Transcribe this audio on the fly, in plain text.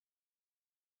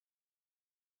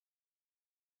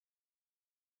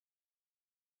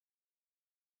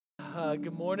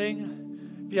Good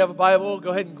morning. If you have a Bible, go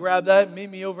ahead and grab that. Meet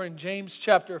me over in James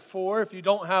chapter 4. If you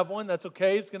don't have one, that's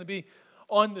okay. It's going to be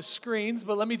on the screens.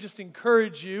 But let me just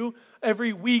encourage you.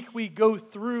 Every week we go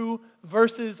through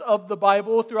verses of the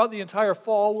Bible throughout the entire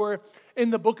fall. We're in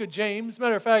the book of James.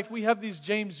 Matter of fact, we have these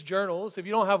James journals. If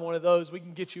you don't have one of those, we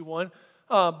can get you one.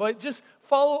 But just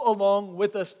follow along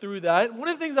with us through that. One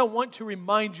of the things I want to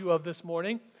remind you of this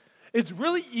morning, it's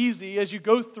really easy as you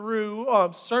go through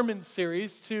sermon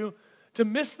series to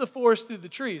miss the forest through the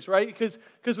trees, right?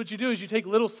 Because what you do is you take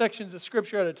little sections of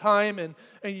Scripture at a time and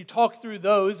you talk through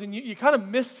those and you kind of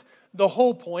miss the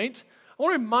whole point. I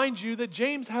want to remind you that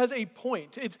James has a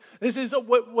point. This is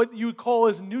what you would call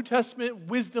as New Testament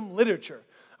wisdom literature.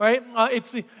 Right?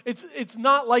 It's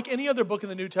not like any other book in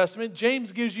the New Testament.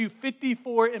 James gives you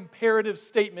 54 imperative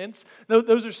statements.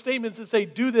 Those are statements that say,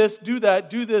 do this, do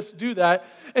that, do this, do that.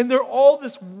 And they're all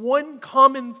this one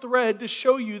common thread to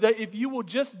show you that if you will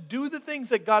just do the things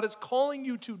that God is calling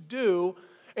you to do,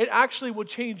 it actually will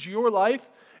change your life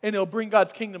and it'll bring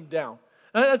God's kingdom down.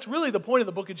 And that's really the point of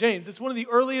the book of James. It's one of the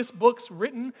earliest books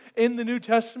written in the New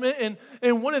Testament.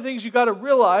 And one of the things you got to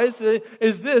realize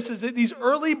is that these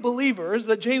early believers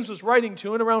that James was writing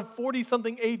to in around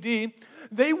 40-something AD,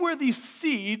 they were these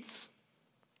seeds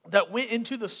that went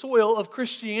into the soil of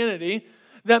Christianity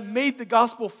that made the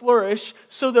gospel flourish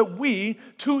so that we,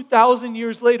 2,000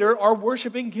 years later, are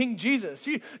worshiping King Jesus.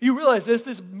 You realize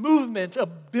this movement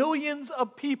of billions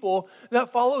of people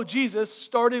that follow Jesus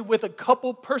started with a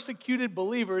couple persecuted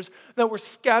believers that were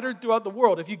scattered throughout the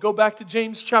world. If you go back to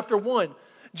James chapter 1,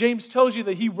 James tells you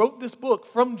that he wrote this book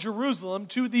from Jerusalem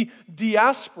to the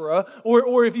diaspora,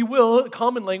 or if you will,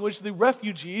 common language, the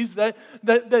refugees that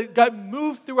got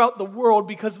moved throughout the world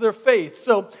because of their faith.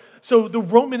 So the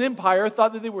Roman Empire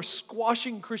thought that they were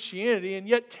squashing Christianity, and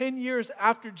yet 10 years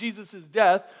after Jesus'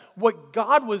 death, what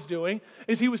God was doing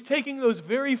is he was taking those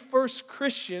very first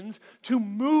Christians to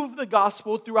move the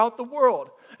gospel throughout the world.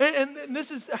 And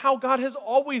this is how God has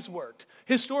always worked.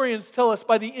 Historians tell us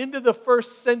by the end of the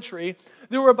first century,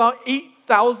 there were about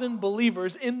 8,000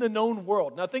 believers in the known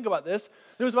world. Now think about this.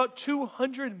 There was about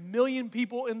 200 million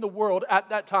people in the world at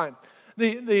that time.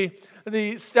 The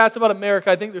stats about America,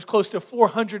 I think there's close to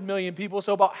 400 million people,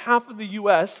 so about half of the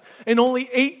U.S., and only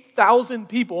 8,000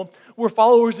 people were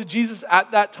followers of Jesus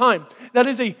at that time. That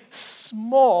is a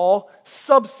small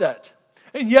subset.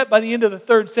 And yet, by the end of the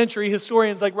 3rd century,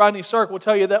 historians like Rodney Stark will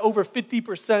tell you that over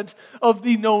 50% of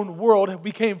the known world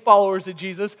became followers of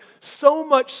Jesus, so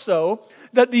much so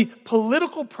that the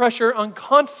political pressure on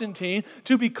Constantine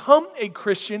to become a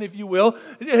Christian, if you will,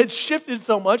 had shifted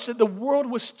so much that the world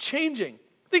was changing.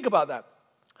 Think about that.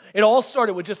 It all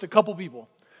started with just a couple people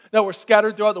that were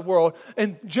scattered throughout the world,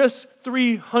 and just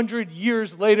 300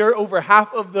 years later, over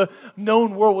half of the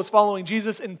known world was following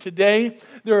Jesus, and today,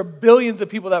 there are billions of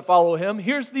people that follow him.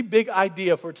 Here's the big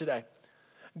idea for today.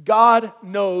 God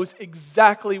knows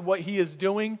exactly what he is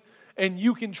doing, and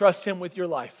you can trust him with your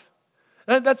life.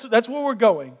 That's where we're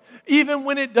going. Even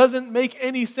when it doesn't make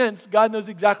any sense, God knows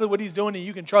exactly what he's doing and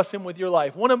you can trust him with your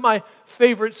life. One of my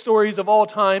favorite stories of all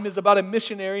time is about a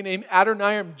missionary named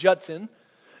Adoniram Judson.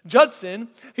 Judson,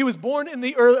 he was born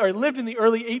lived in the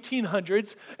early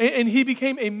 1800s, and he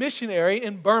became a missionary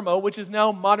in Burma, which is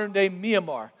now modern-day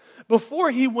Myanmar.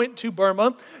 Before he went to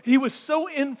Burma, he was so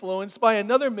influenced by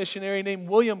another missionary named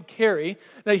William Carey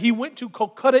that he went to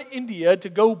Kolkata, India to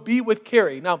go be with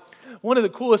Carey. Now, one of the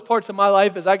coolest parts of my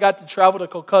life is I got to travel to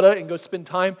Kolkata and go spend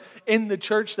time in the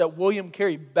church that William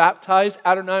Carey baptized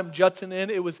Adoniram Judson in.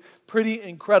 It was pretty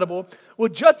incredible. Well,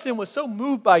 Judson was so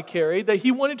moved by Carey that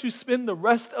he wanted to spend the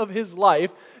rest of his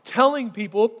life telling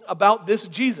people about this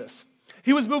Jesus.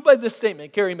 He was moved by this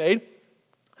statement Carey made.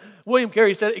 William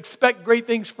Carey said, expect great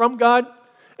things from God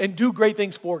and do great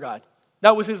things for God.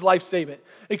 That was his life statement.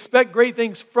 Expect great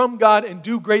things from God and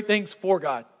do great things for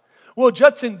God. Well,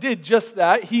 Judson did just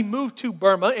that. He moved to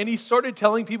Burma and he started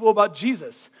telling people about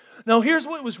Jesus. Now, here's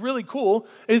what was really cool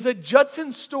is that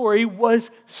Judson's story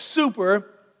was super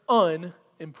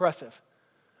unimpressive.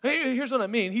 Here's what I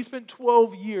mean. He spent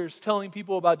 12 years telling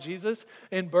people about Jesus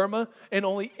in Burma and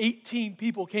only 18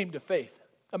 people came to faith.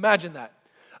 Imagine that.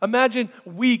 Imagine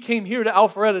we came here to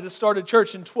Alpharetta to start a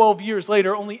church and 12 years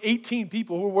later, only 18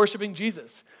 people were worshiping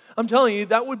Jesus. I'm telling you,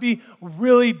 that would be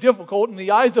really difficult. In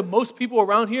the eyes of most people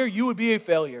around here, you would be a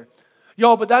failure.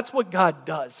 Y'all, but that's what God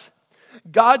does.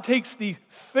 God takes the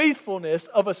faithfulness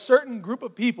of a certain group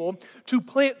of people to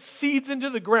plant seeds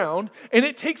into the ground, and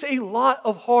it takes a lot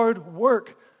of hard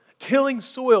work. Tilling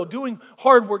soil, doing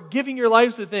hard work, giving your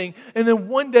lives to the thing, and then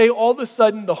one day, all of a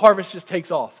sudden, the harvest just takes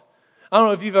off. I don't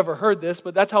know if you've ever heard this,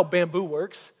 but that's how bamboo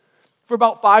works. For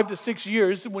about 5 to 6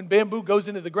 years, when bamboo goes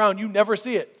into the ground, you never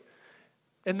see it.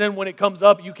 And then when it comes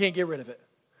up, you can't get rid of it.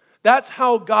 That's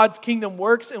how God's kingdom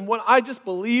works. And what I just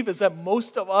believe is that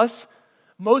most of us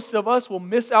will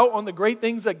miss out on the great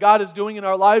things that God is doing in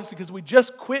our lives because we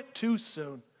just quit too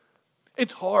soon.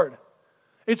 It's hard.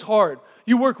 It's hard.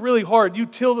 You work really hard. You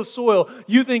till the soil.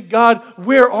 You think, God,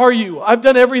 where are you? I've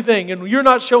done everything and you're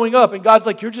not showing up. And God's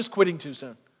like, you're just quitting too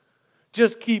soon.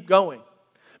 Just keep going.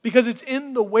 Because it's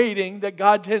in the waiting that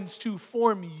God tends to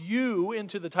form you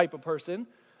into the type of person.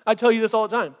 I tell you this all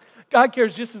the time. God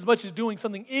cares just as much as doing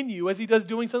something in you as he does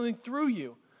doing something through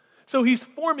you. So he's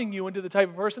forming you into the type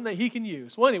of person that he can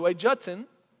use. Well, anyway, Judson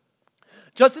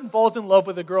falls in love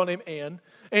with a girl named Anne,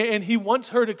 and he wants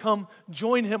her to come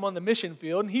join him on the mission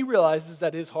field, and he realizes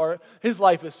that his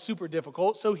life is super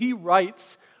difficult, so he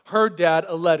writes her dad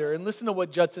a letter. And listen to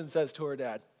what Judson says to her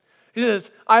dad. He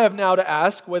says, I have now to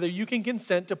ask whether you can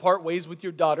consent to part ways with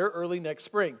your daughter early next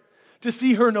spring, to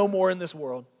see her no more in this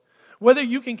world. Whether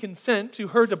you can consent to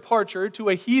her departure to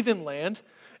a heathen land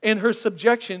and her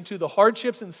subjection to the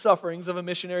hardships and sufferings of a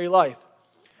missionary life.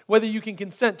 Whether you can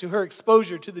consent to her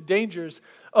exposure to the dangers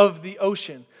of the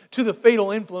ocean, to the fatal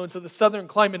influence of the southern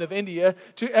climate of India,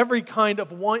 to every kind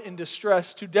of want and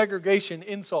distress, to degradation,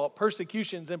 insult,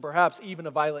 persecutions, and perhaps even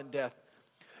a violent death.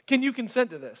 Can you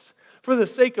consent to this for the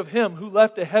sake of him who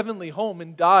left a heavenly home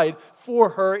and died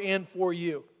for her and for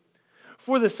you?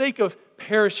 For the sake of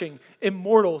perishing,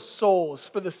 immortal souls,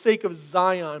 for the sake of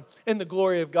Zion and the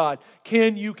glory of God,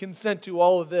 can you consent to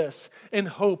all of this in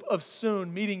hope of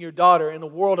soon meeting your daughter in a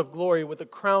world of glory with a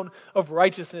crown of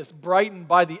righteousness brightened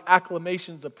by the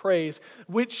acclamations of praise,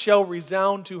 which shall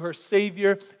resound to her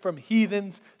Savior from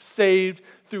heathens saved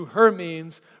through her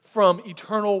means from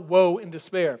eternal woe and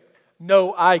despair?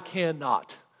 No, I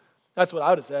cannot. That's what I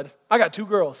would have said. I got 2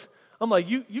 girls. I'm like,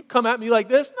 you come at me like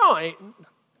this? No, I ain't.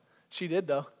 She did,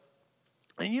 though.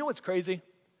 And you know what's crazy?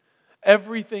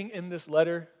 Everything in this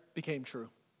letter became true.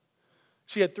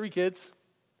 She had 3 kids.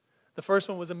 The first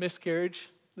one was a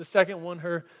miscarriage. The second one,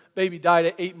 her baby died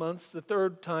at 8 months. The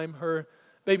third time, her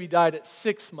baby died at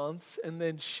 6 months. And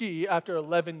then she, after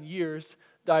 11 years,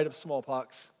 died of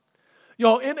smallpox.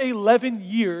 Y'all, in 11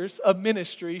 years of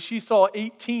ministry, she saw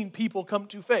 18 people come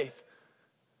to faith.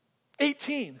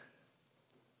 18.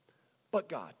 But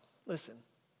God, listen.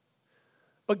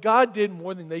 But God did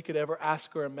more than they could ever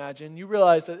ask or imagine. You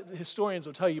realize that historians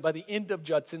will tell you by the end of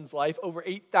Judson's life, over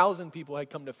 8,000 people had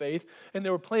come to faith, and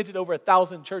there were planted over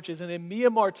 1,000 churches. And in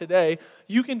Myanmar today,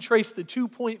 you can trace the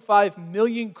 2.5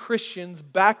 million Christians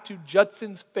back to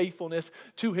Judson's faithfulness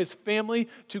to his family,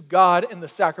 to God, and the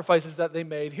sacrifices that they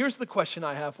made. Here's the question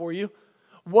I have for you.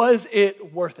 Was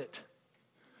it worth it?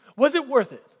 Was it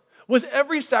worth it? Was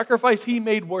every sacrifice he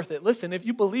made worth it? Listen, if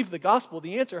you believe the gospel,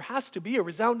 the answer has to be a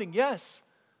resounding yes.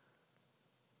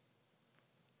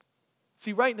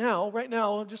 See, right now,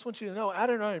 I just want you to know,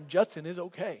 Adoniram Judson is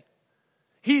okay.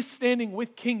 He's standing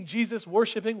with King Jesus,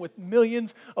 worshiping with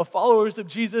millions of followers of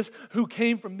Jesus who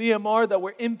came from Myanmar that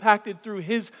were impacted through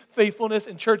his faithfulness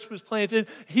and church was planted.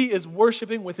 He is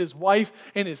worshiping with his wife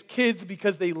and his kids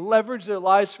because they leveraged their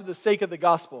lives for the sake of the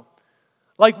gospel.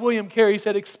 Like William Carey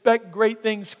said, expect great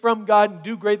things from God and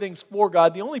do great things for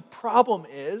God. The only problem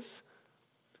is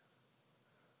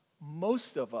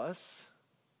most of us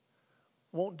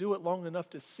won't do it long enough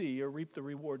to see or reap the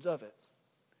rewards of it.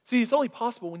 See, it's only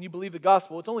possible when you believe the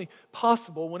gospel. It's only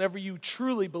possible whenever you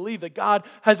truly believe that God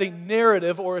has a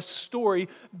narrative or a story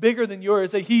bigger than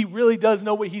yours, that he really does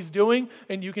know what he's doing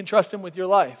and you can trust him with your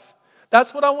life.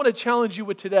 That's what I want to challenge you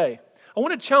with today. I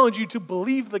want to challenge you to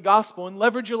believe the gospel and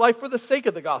leverage your life for the sake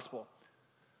of the gospel.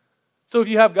 So if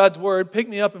you have God's word, pick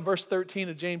me up in verse 13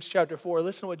 of James chapter 4.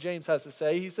 Listen to what James has to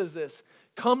say. He says this,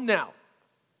 come now.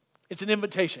 It's an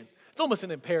invitation. It's almost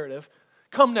an imperative.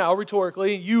 Come now,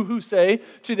 rhetorically, you who say,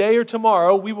 today or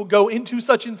tomorrow we will go into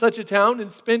such and such a town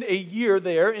and spend a year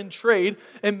there and trade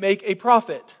and make a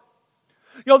profit.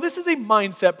 You know, this is a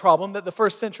mindset problem that the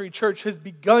first century church has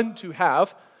begun to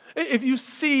have. If you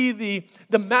see the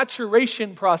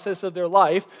maturation process of their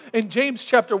life, in James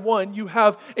chapter 1, you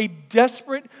have a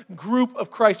desperate group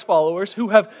of Christ followers who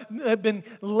have been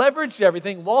leveraged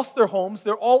everything, lost their homes.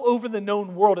 They're all over the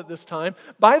known world at this time.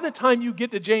 By the time you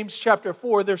get to James chapter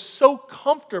 4, they're so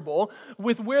comfortable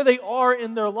with where they are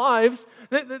in their lives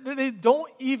that they don't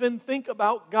even think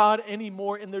about God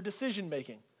anymore in their decision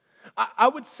making. I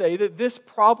would say that this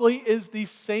probably is the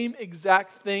same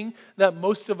exact thing that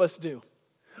most of us do.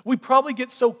 We probably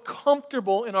get so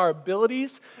comfortable in our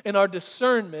abilities and our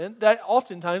discernment that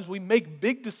oftentimes we make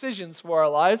big decisions for our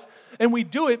lives, and we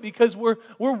do it because we're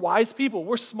wise people,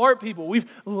 we're smart people, we've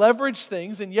leveraged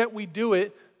things, and yet we do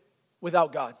it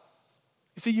without God.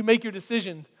 You see, you make your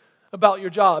decision about your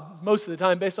job most of the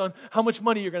time based on how much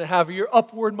money you're going to have or your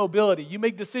upward mobility. You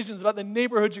make decisions about the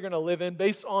neighborhood you're going to live in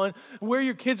based on where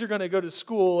your kids are going to go to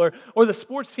school or the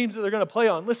sports teams that they're going to play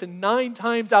on. Listen, 9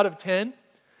 times out of 10,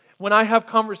 when I have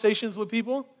conversations with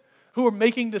people who are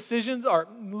making decisions, are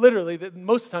literally,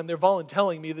 most of the time they're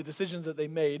voluntelling me the decisions that they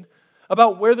made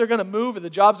about where they're going to move or the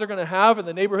jobs they're going to have and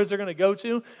the neighborhoods they're going to go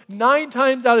to. 9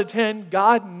 times out of 10,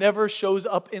 God never shows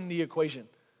up in the equation.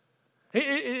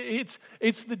 It's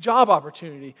the job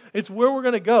opportunity. It's where we're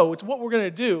going to go. It's what we're going to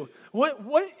do.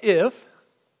 What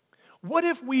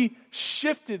if we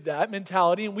shifted that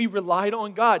mentality and we relied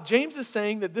on God? James is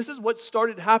saying that this is what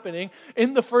started happening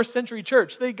in the first century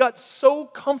church. They got so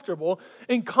comfortable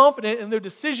and confident in their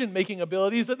decision-making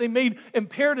abilities that they made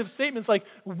imperative statements like,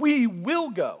 we will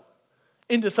go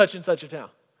into such and such a town.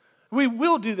 We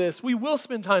will do this. We will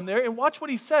spend time there. And watch what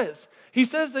he says. He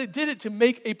says they did it to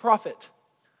make a profit.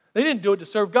 They didn't do it to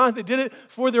serve God. They did it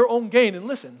for their own gain. And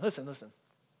listen.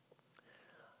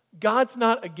 God's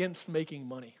not against making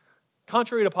money.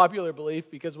 Contrary to popular belief,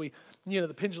 because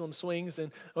the pendulum swings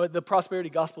and the prosperity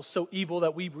gospel is so evil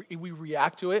that we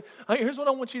react to it. Here's what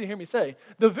I want you to hear me say.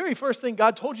 The very first thing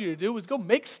God told you to do was go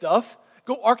make stuff,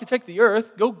 go architect the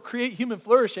earth, go create human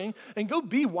flourishing, and go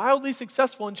be wildly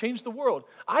successful and change the world.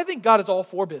 I think God is all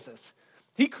for business.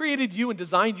 He created you and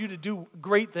designed you to do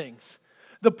great things.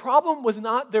 The problem was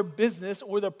not their business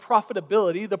or their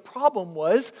profitability. The problem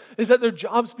is that their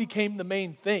jobs became the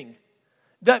main thing.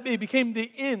 That it became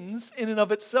the ends in and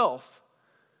of itself.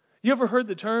 You ever heard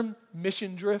the term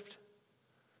mission drift?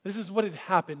 This is what had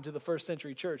happened to the first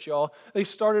century church, y'all. They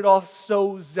started off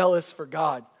so zealous for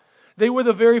God. They were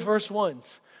the very first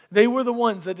ones. They were the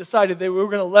ones that decided they were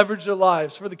going to leverage their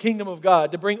lives for the kingdom of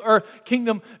God, to bring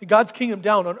God's kingdom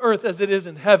down on earth as it is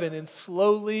in heaven. And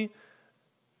slowly,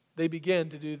 they began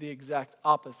to do the exact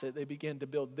opposite. They began to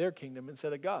build their kingdom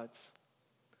instead of God's.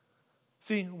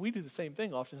 See, we do the same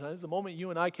thing oftentimes. The moment you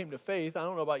and I came to faith, I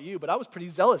don't know about you, but I was pretty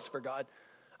zealous for God.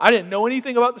 I didn't know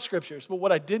anything about the scriptures, but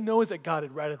what I did know is that God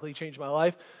had radically changed my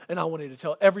life, and I wanted to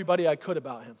tell everybody I could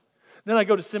about him. Then I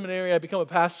go to seminary, I become a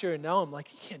pastor, and now I'm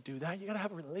like, you can't do that. You got to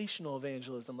have relational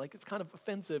evangelism. Like, it's kind of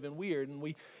offensive and weird, and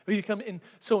we become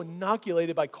so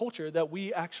inoculated by culture that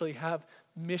we actually have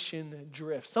mission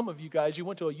drift. Some of you guys, you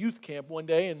went to a youth camp one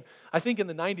day, and I think in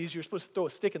the 90s, you were supposed to throw a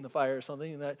stick in the fire or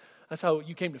something, and that's how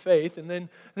you came to faith, and then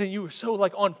you were so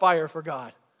like on fire for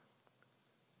God.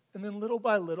 And then little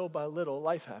by little,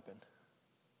 life happened,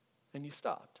 and you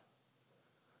stopped.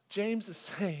 James is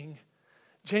saying,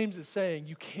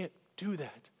 you can't do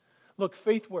that. Look,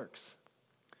 faith works.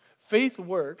 Faith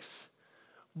works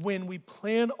when we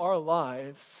plan our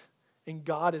lives and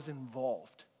God is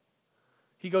involved.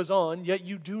 He goes on, yet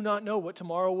you do not know what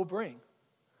tomorrow will bring.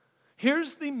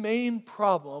 Here's the main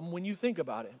problem when you think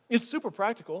about it. It's super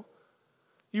practical.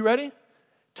 You ready?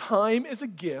 Time is a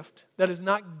gift that is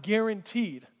not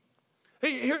guaranteed.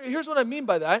 Hey, here's what I mean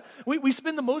by that. We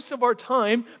spend the most of our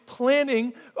time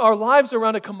planning our lives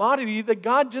around a commodity that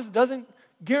God just doesn't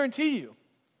guarantee you.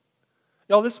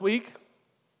 Y'all, this week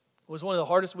was one of the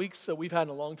hardest weeks that we've had in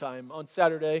a long time. On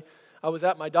Saturday, I was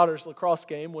at my daughter's lacrosse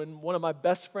game when one of my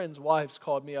best friend's wives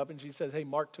called me up and she said, hey,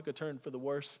 Mark took a turn for the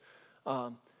worse.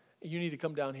 You need to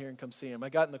come down here and come see him. I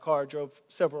got in the car, drove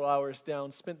several hours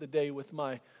down, spent the day with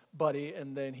my buddy,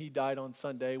 and then he died on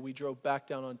Sunday. We drove back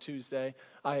down on Tuesday.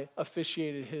 I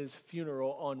officiated his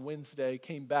funeral on Wednesday,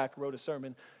 came back, wrote a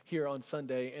sermon here on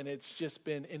Sunday, and it's just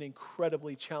been an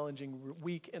incredibly challenging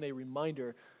week and a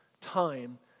reminder,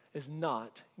 time is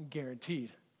not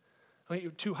guaranteed. I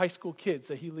mean, 2 high school kids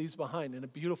that he leaves behind and a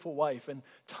beautiful wife, and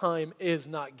time is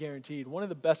not guaranteed. One of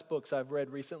the best books I've read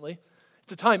recently,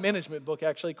 it's a time management book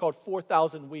actually called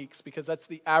 4,000 Weeks, because that's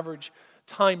the average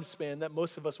time span that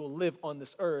most of us will live on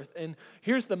this earth. And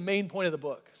here's the main point of the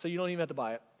book, so you don't even have to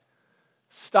buy it.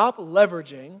 Stop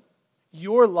leveraging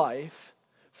your life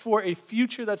for a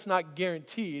future that's not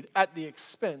guaranteed at the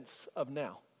expense of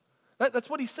now. That's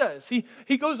what he says.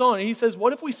 He goes on and he says,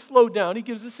 what if we slow down? He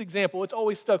gives this example. It's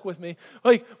always stuck with me.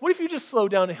 Like, what if you just slow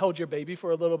down and held your baby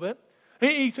for a little bit?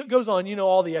 He goes on,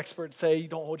 all the experts say, you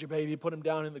don't hold your baby, put him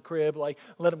down in the crib, like,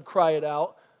 let him cry it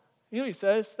out. You know what he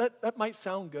says? That might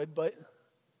sound good, but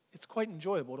it's quite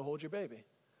enjoyable to hold your baby.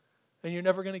 And you're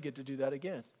never going to get to do that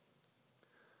again.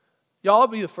 Y'all, I'll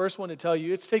be the first one to tell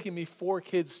you, it's taken me 4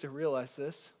 kids to realize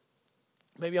this.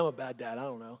 Maybe I'm a bad dad, I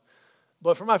don't know.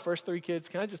 But for my first 3 kids,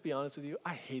 can I just be honest with you?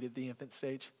 I hated the infant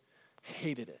stage.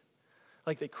 Hated it.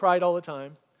 Like, they cried all the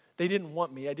time. They didn't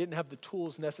want me. I didn't have the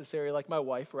tools necessary like my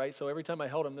wife, right? So every time I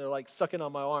held them, they're like sucking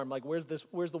on my arm. Like, where's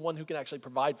the one who can actually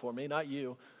provide for me, not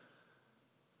you?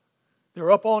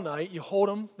 They're up all night. You hold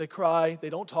them. They cry. They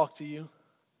don't talk to you.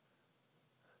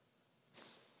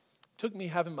 It took me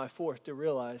having my fourth to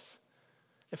realize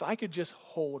if I could just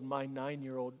hold my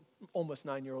almost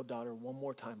 9-year-old daughter one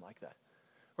more time like that.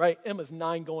 Right? Emma's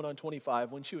 9 going on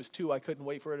 25. When she was 2, I couldn't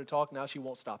wait for her to talk. Now she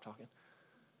won't stop talking.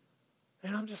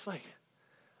 And I'm just like,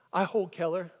 I hold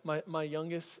Keller, my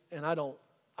youngest, and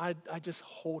I just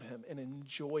hold him and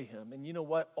enjoy him. And you know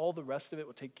what? All the rest of it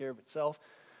will take care of itself.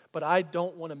 But I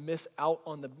don't want to miss out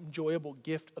on the enjoyable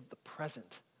gift of the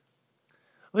present.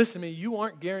 Listen to me, you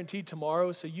aren't guaranteed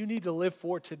tomorrow, so you need to live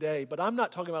for today. But I'm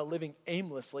not talking about living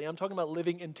aimlessly. I'm talking about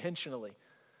living intentionally.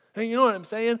 Hey, you know what I'm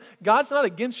saying? God's not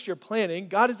against your planning.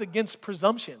 God is against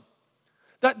presumption.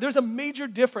 There's a major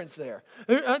difference there.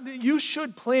 You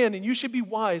should plan and you should be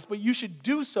wise, but you should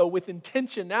do so with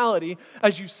intentionality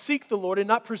as you seek the Lord and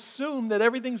not presume that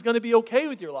everything's going to be okay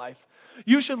with your life.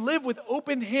 You should live with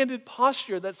open-handed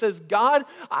posture that says, God,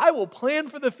 I will plan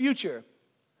for the future,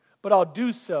 but I'll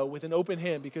do so with an open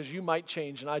hand because you might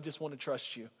change and I just want to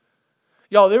trust you.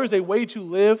 Y'all, there is a way to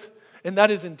live, and that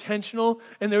is intentional,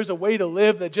 and there's a way to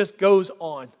live that just goes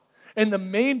on. And the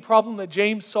main problem that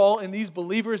James saw in these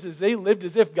believers is they lived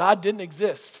as if God didn't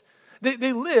exist.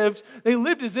 They lived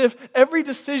as if every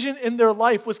decision in their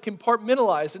life was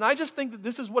compartmentalized. And I just think that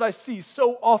this is what I see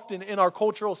so often in our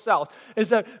cultural South, is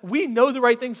that we know the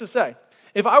right things to say.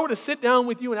 If I were to sit down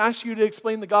with you and ask you to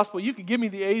explain the gospel, you could give me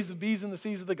the A's, the B's, and the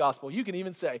C's of the gospel. You can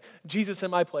even say, Jesus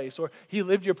in my place, or he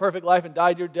lived your perfect life and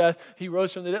died your death, he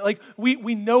rose from the dead. Like,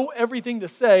 we know everything to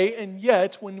say, and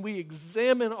yet, when we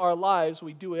examine our lives,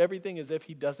 we do everything as if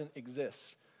he doesn't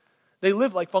exist. They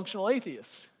live like functional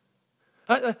atheists.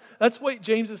 That's what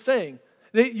James is saying.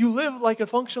 You live like a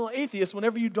functional atheist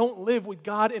whenever you don't live with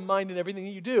God in mind in everything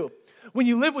that you do. When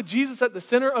you live with Jesus at the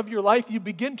center of your life, you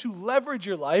begin to leverage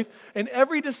your life, and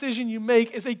every decision you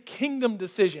make is a kingdom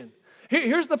decision.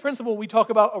 Here's the principle we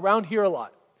talk about around here a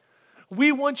lot.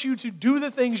 We want you to do the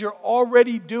things you're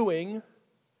already doing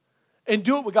and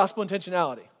do it with gospel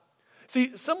intentionality.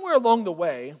 See, somewhere along the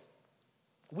way,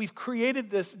 we've created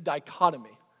this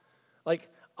dichotomy. Like,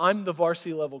 I'm the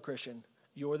varsity level Christian.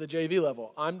 You're the JV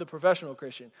level. I'm the professional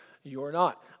Christian. You're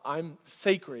not. I'm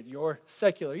sacred. You're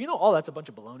secular. You know, all that's a bunch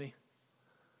of baloney.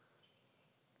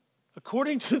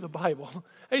 According to the Bible,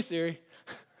 hey Siri,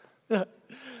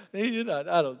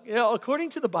 according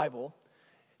to the Bible,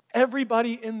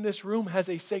 everybody in this room has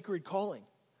a sacred calling.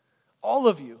 All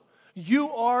of you.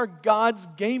 You are God's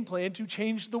game plan to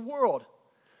change the world.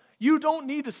 You don't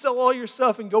need to sell all your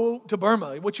stuff and go to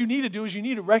Burma. What you need to do is you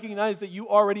need to recognize that you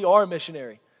already are a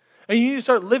missionary. And you need to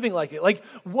start living like it. Like,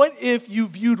 what if you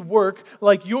viewed work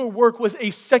like your work was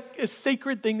a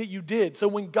sacred thing that you did? So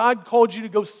when God called you to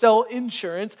go sell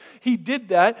insurance, he did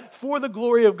that for the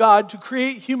glory of God to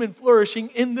create human flourishing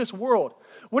in this world.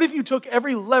 What if you took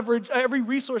every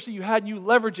resource that you had and you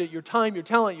leverage it, your time, your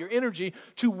talent, your energy,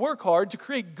 to work hard, to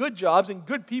create good jobs and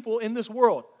good people in this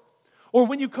world? Or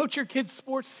when you coach your kids'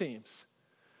 sports teams.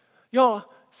 Y'all,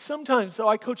 sometimes, so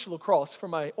I coach lacrosse for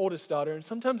my oldest daughter, and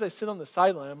sometimes I sit on the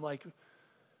sideline, I'm like,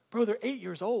 bro, they're 8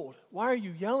 years old. Why are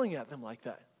you yelling at them like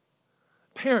that?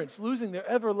 Parents losing their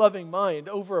ever-loving mind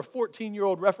over a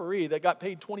 14-year-old referee that got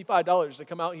paid $25 to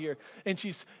come out here, and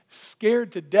she's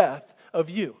scared to death of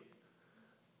you.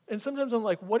 And sometimes I'm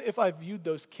like, what if I viewed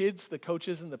those kids, the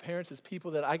coaches, and the parents as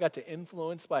people that I got to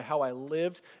influence by how I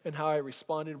lived and how I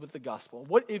responded with the gospel?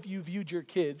 What if you viewed your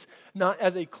kids not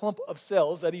as a clump of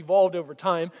cells that evolved over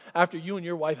time after you and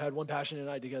your wife had one passionate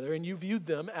night together, and you viewed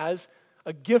them as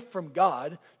a gift from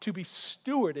God to be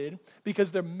stewarded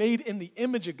because they're made in the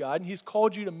image of God, and he's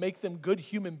called you to make them good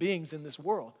human beings in this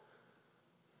world?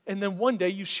 And then one day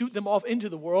you shoot them off into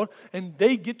the world and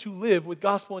they get to live with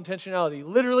gospel intentionality.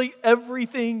 Literally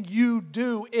everything you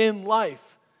do in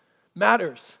life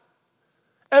matters.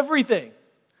 Everything.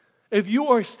 If you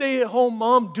are a stay-at-home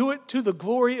mom, do it to the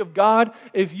glory of God.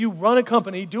 If you run a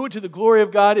company, do it to the glory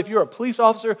of God. If you're a police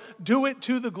officer, do it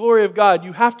to the glory of God.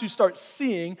 You have to start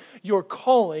seeing your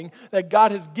calling that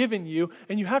God has given you,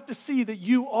 and you have to see that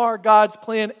you are God's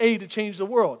plan A to change the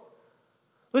world.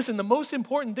 Listen, the most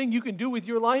important thing you can do with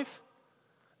your life,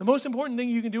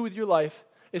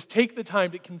 is take the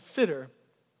time to consider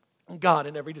God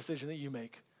in every decision that you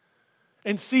make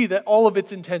and see that all of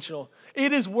it's intentional.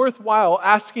 It is worthwhile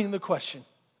asking the question.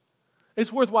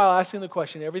 It's worthwhile asking the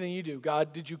question, everything you do,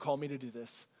 God, did you call me to do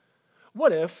this?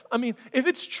 What if, if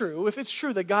it's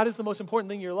true that God is the most important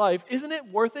thing in your life, isn't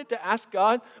it worth it to ask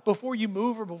God before you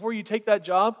move or before you take that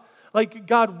job? Like,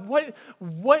 God, what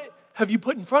have you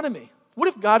put in front of me? What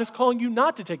if God is calling you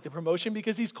not to take the promotion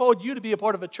because he's called you to be a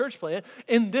part of a church plant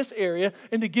in this area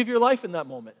and to give your life in that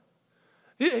moment?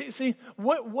 See,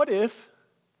 what if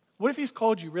he's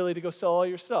called you really to go sell all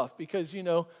your stuff? Because,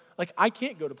 like I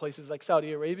can't go to places like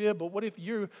Saudi Arabia, but what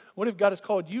if God has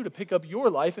called you to pick up your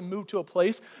life and move to a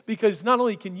place because not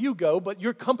only can you go, but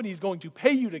your company is going to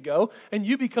pay you to go, and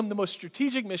you become the most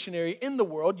strategic missionary in the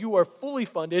world. You are fully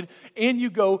funded, and you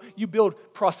build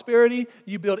prosperity,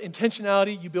 you build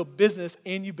intentionality, you build business,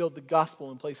 and you build the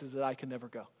gospel in places that I can never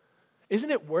go. Isn't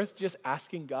it worth just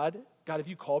asking God, have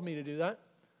you called me to do that?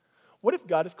 What if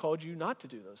God has called you not to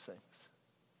do those things?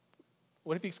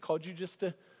 What if he's called you just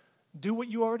to do what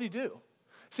you already do?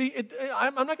 See,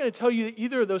 I'm not going to tell you that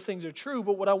either of those things are true,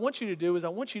 but what I want you to do is I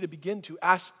want you to begin to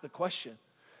ask the question.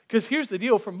 Because here's the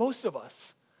deal for most of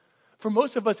us. For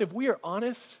most of us, if we are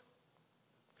honest,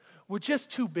 we're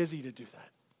just too busy to do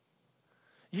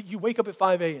that. You wake up at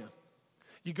 5 a.m.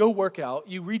 You go work out,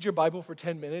 you read your Bible for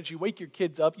 10 minutes, you wake your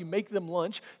kids up, you make them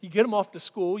lunch, you get them off to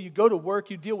school, you go to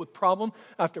work, you deal with problem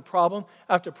after problem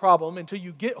after problem until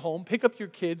you get home, pick up your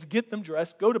kids, get them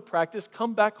dressed, go to practice,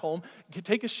 come back home,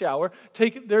 take a shower,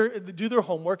 do their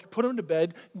homework, put them to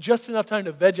bed, just enough time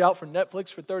to veg out for Netflix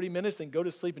for 30 minutes, then go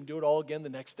to sleep and do it all again the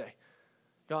next day.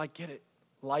 I get it.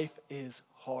 Life is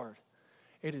hard.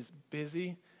 It is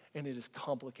busy and it is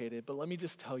complicated. But let me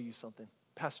just tell you something.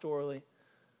 Pastorally,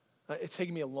 it's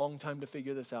taken me a long time to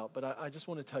figure this out, but I just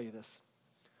want to tell you this.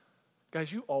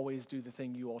 Guys, you always do the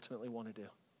thing you ultimately want to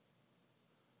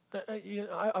do.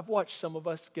 I've watched some of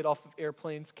us get off of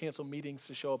airplanes, cancel meetings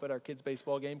to show up at our kids'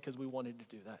 baseball game because we wanted to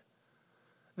do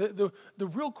that. The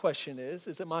real question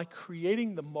is am I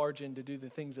creating the margin to do the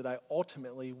things that I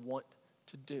ultimately want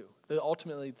to do, the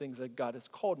ultimately things that God has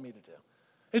called me to do?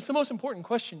 It's the most important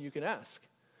question you can ask.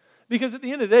 Because at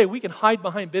the end of the day, we can hide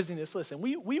behind busyness. Listen,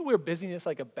 we wear busyness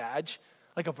like a badge,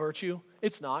 like a virtue.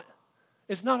 It's not.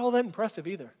 It's not all that impressive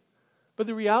either. But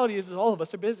the reality is all of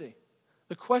us are busy.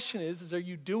 The question is are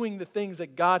you doing the things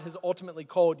that God has ultimately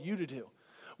called you to do?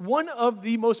 One of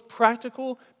the most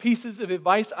practical pieces of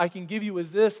advice I can give you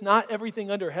is this: not everything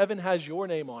under heaven has your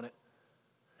name on it.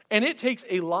 And it takes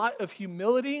a lot of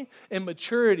humility and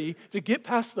maturity to get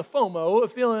past the FOMO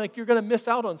of feeling like you're going to miss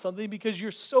out on something because you're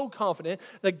so confident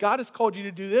that God has called you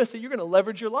to do this that you're going to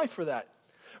leverage your life for that.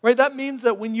 Right? That means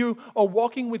that when you are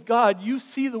walking with God, you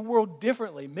see the world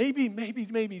differently. Maybe,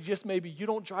 just maybe, you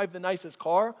don't drive the nicest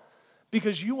car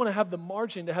because you want to have the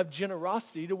margin to have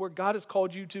generosity to where God has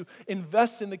called you to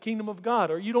invest in the kingdom of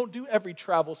God. Or you don't do every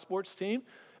travel sports team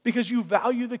because you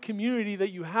value the community that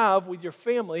you have with your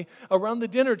family around the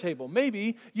dinner table.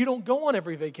 Maybe you don't go on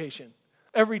every vacation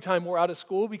every time we're out of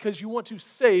school because you want to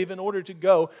save in order to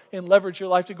go and leverage your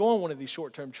life to go on one of these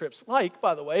short-term trips. Like,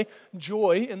 by the way,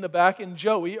 Joy in the back and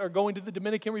Joey are going to the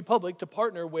Dominican Republic to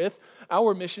partner with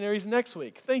our missionaries next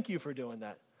week. Thank you for doing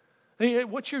that.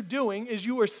 What you're doing is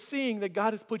you are seeing that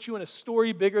God has put you in a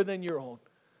story bigger than your own.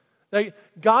 That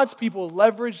God's people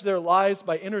leverage their lives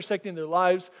by intersecting their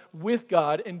lives with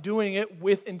God and doing it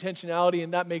with intentionality,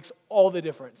 and that makes all the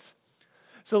difference.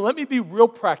 So let me be real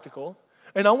practical,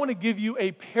 and I want to give you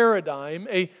a paradigm,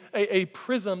 a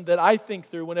prism that I think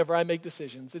through whenever I make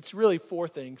decisions. It's really 4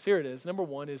 things. Here it is. Number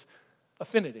 1 is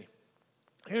affinity.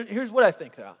 Here's what I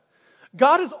think about.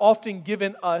 God has often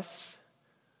given us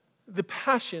the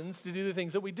passions to do the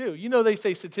things that we do. They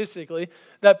say statistically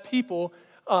that people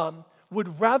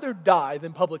would rather die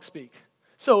than public speak.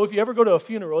 So if you ever go to a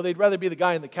funeral, they'd rather be the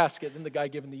guy in the casket than the guy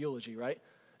giving the eulogy, right?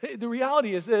 The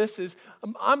reality is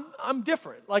I'm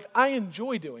different. Like, I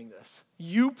enjoy doing this.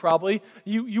 You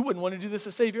wouldn't want to do this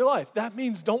to save your life. That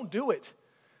means don't do it.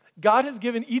 God has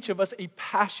given each of us a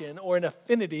passion or an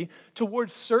affinity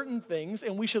towards certain things,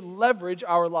 and we should leverage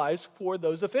our lives for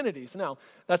those affinities. Now,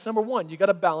 that's number 1. You got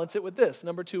to balance it with this.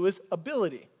 Number 2 is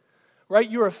ability. Right?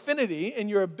 Your affinity and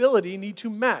your ability need to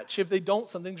match. If they don't,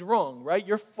 something's wrong, right?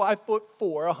 You're 5'4",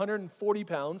 140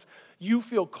 pounds. You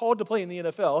feel called to play in the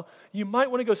NFL. You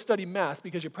might want to go study math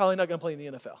because you're probably not going to play in the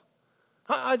NFL.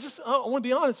 I want to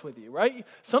be honest with you, right?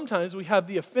 Sometimes we have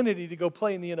the affinity to go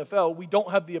play in the NFL. We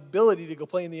don't have the ability to go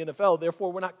play in the NFL.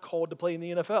 Therefore, we're not called to play in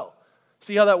the NFL.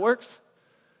 See how that works?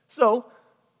 So,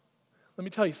 let me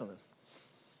tell you something.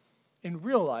 In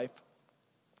real life,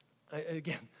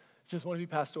 again, just want to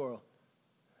be pastoral.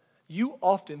 You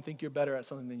often think you're better at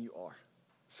something than you are.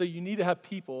 So you need to have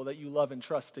people that you love and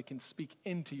trust that can speak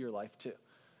into your life too.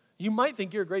 You might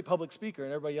think you're a great public speaker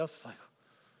and everybody else is like,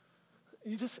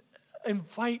 you just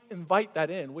invite that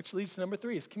in, which leads to number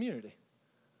 3 is community.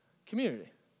 Community.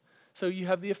 So you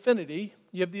have the affinity,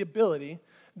 you have the ability.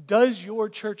 Does your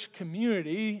church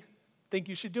community think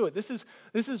you should do it? This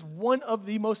is one of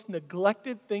the most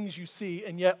neglected things you see,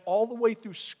 and yet all the way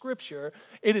through Scripture,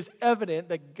 it is evident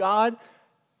that God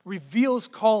reveals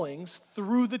callings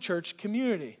through the church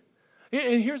community.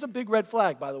 And here's a big red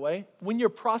flag, by the way. When you're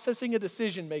processing a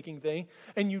decision-making thing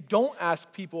and you don't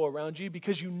ask people around you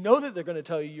because you know that they're going to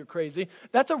tell you you're crazy,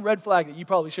 that's a red flag that you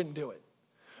probably shouldn't do it.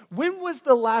 When was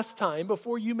the last time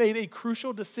before you made a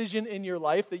crucial decision in your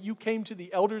life that you came to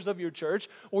the elders of your church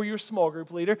or your small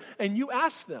group leader and you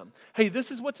asked them, hey,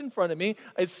 this is what's in front of me.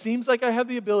 It seems like I have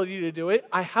the ability to do it.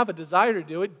 I have a desire to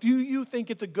do it. Do you think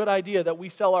it's a good idea that we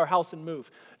sell our house and move?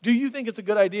 Do you think it's a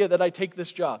good idea that I take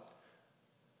this job?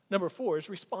 Number 4 is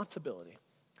responsibility.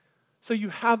 So you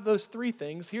have those 3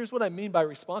 things. Here's what I mean by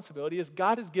responsibility is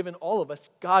God has given all of us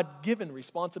God-given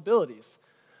responsibilities,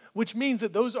 which means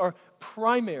that those are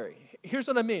primary. Here's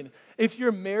what I mean. If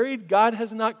you're married, God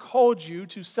has not called you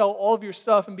to sell all of your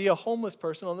stuff and be a homeless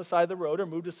person on the side of the road or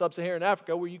move to sub-Saharan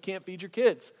Africa where you can't feed your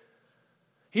kids.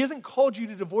 He hasn't called you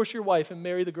to divorce your wife and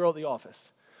marry the girl at the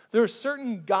office. There are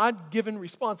certain God-given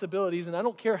responsibilities, and I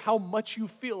don't care how much you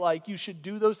feel like you should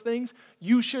do those things,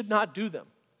 you should not do them.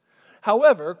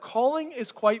 However, calling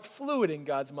is quite fluid in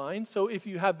God's mind, so if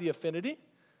you have the affinity,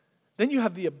 then you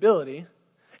have the ability,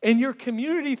 and your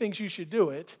community thinks you should do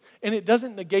it, and it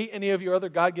doesn't negate any of your other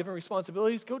God-given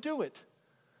responsibilities, go do it.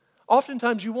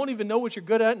 Oftentimes, you won't even know what you're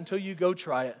good at until you go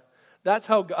try it. That's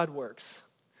how God works.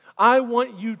 I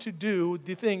want you to do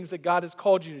the things that God has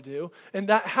called you to do, and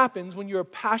that happens when you're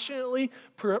passionately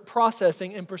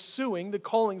processing and pursuing the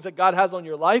callings that God has on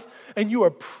your life, and you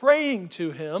are praying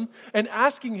to Him and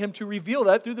asking Him to reveal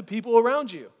that through the people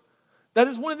around you. That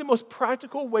is one of the most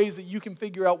practical ways that you can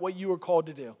figure out what you are called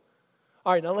to do.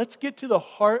 All right, now let's get to the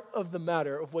heart of the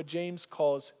matter of what James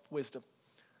calls wisdom.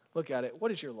 Look at it.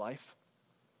 What is your life?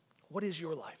 What is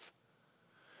your life?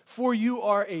 For you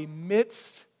are a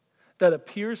mist that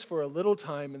appears for a little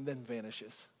time and then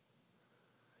vanishes.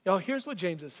 Y'all, here's what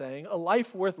James is saying. A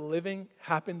life worth living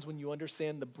happens when you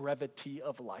understand the brevity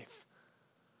of life.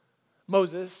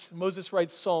 Moses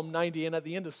writes Psalm 90, and at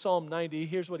the end of Psalm 90,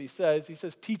 here's what he says. He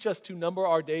says, teach us to number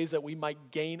our days that we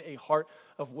might gain a heart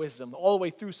of wisdom. All the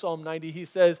way through Psalm 90, he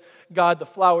says, God, the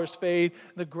flowers fade,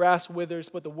 the grass withers,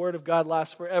 but the word of God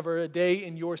lasts forever. A day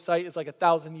in your sight is like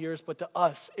 1,000 years, but to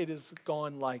us it is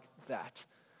gone like that.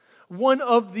 One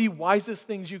of the wisest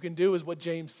things you can do is what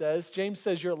James says. James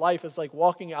says your life is like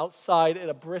walking outside at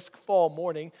a brisk fall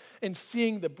morning and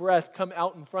seeing the breath come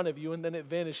out in front of you, and then it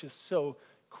vanishes so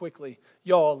quickly.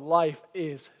 Y'all, life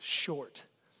is short.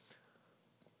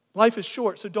 Life is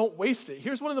short, so don't waste it.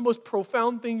 Here's one of the most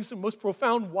profound things and most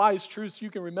profound wise truths you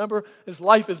can remember is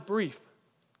life is brief.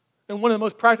 And one of the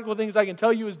most practical things I can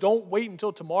tell you is don't wait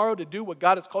until tomorrow to do what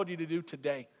God has called you to do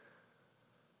today.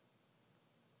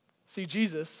 See,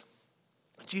 Jesus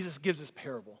gives this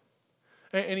parable.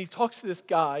 And he talks to this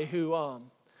guy who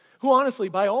honestly,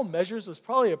 by all measures, was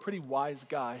probably a pretty wise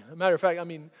guy. As a matter of fact,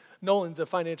 Nolan's a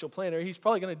financial planner. He's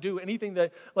probably going to do anything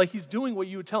that, like he's doing what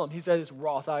you would tell him. He's at his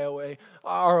Roth IOA,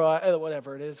 or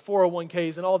whatever it is,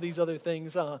 401ks and all these other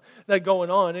things that are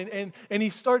going on. And he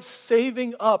starts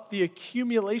saving up the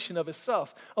accumulation of his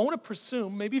stuff. I want to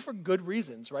presume, maybe for good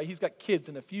reasons, right? He's got kids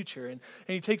in the future. And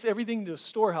he takes everything to a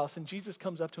storehouse, and Jesus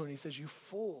comes up to him and he says, you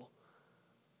fool,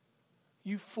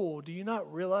 do you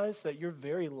not realize that your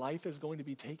very life is going to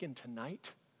be taken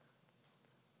tonight?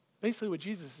 Basically what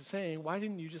Jesus is saying, why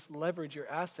didn't you just leverage your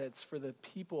assets for the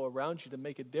people around you to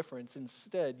make a difference?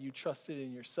 Instead, you trusted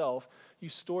in yourself, you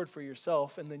stored for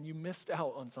yourself, and then you missed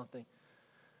out on something.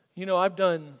 You know, I've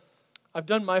done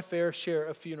my fair share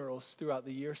of funerals throughout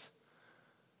the years.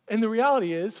 And the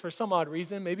reality is, for some odd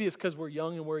reason, maybe it's because we're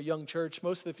young and we're a young church,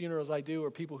 most of the funerals I do are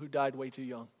people who died way too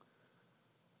young.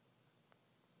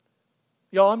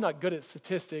 Y'all, I'm not good at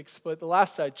statistics, but the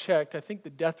last I checked, I think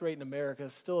the death rate in America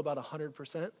is still about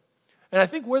 100%. And I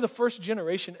think we're the first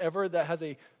generation ever that has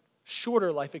a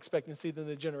shorter life expectancy than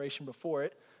the generation before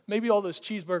it. Maybe all those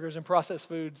cheeseburgers and processed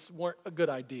foods weren't a good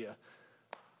idea.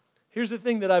 Here's the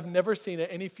thing that I've never seen at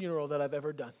any funeral that I've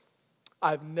ever done.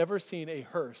 I've never seen a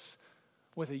hearse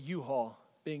with a U-Haul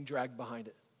being dragged behind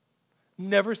it.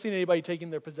 Never seen anybody taking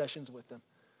their possessions with them.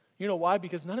 You know why?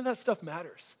 Because none of that stuff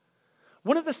matters.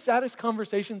 One of the saddest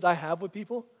conversations I have with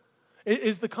people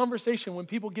is the conversation when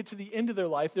people get to the end of their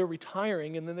life, they're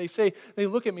retiring, and then they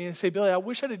look at me and say, Billy, I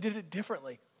wish I'd have did it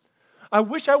differently. I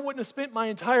wish I wouldn't have spent my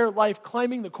entire life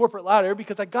climbing the corporate ladder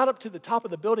because I got up to the top of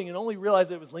the building and only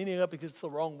realized it was leaning up against the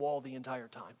wrong wall the entire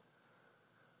time.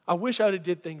 I wish I would have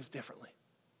did things differently.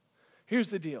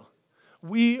 Here's the deal.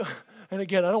 And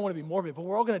again, I don't want to be morbid, but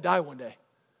we're all going to die one day.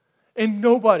 And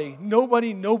nobody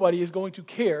is going to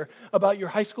care about your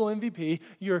high school MVP,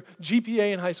 your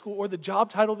GPA in high school, or the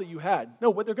job title that you had. No,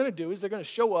 what they're going to do is they're going to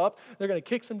show up, they're going to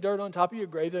kick some dirt on top of your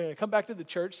grave, they're going to come back to the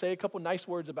church, say a couple nice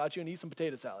words about you, and eat some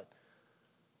potato salad.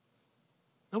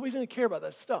 Nobody's going to care about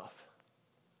that stuff.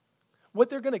 What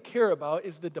they're going to care about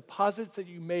is the deposits that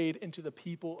you made into the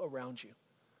people around you.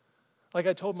 Like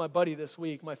I told my buddy this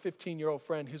week, my 15-year-old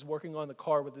friend who's working on the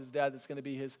car with his dad that's going to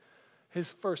be his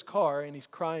first car, and he's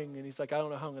crying, and he's like, I don't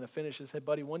know how I'm going to finish this. I said,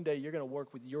 buddy, one day you're going to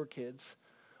work with your kids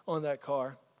on that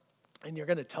car, and you're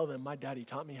going to tell them, my daddy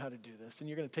taught me how to do this, and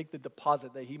you're going to take the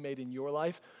deposit that he made in your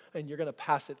life, and you're going to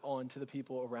pass it on to the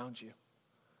people around you.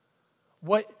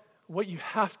 What you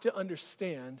have to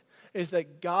understand is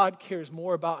that God cares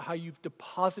more about how you've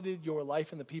deposited your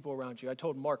life in the people around you. I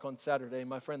told Mark on Saturday,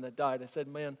 my friend that died, I said,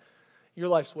 man, your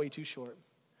life's way too short,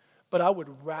 but I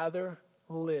would rather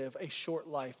live a short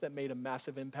life that made a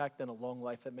massive impact than a long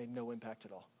life that made no impact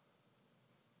at all.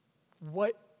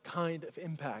 What kind of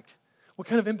impact? What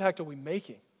kind of impact are we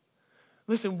making?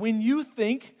 Listen, when you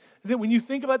think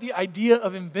about the idea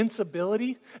of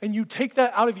invincibility and you take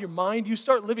that out of your mind, you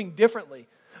start living differently.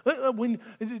 When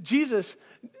Jesus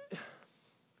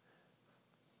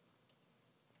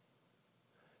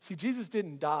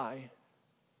didn't die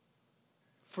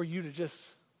for you to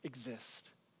just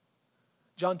exist.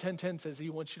 John 10:10 says he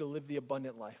wants you to live the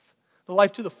abundant life, the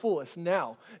life to the fullest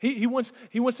now. He wants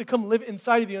to come live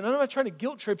inside of you. And I'm not trying to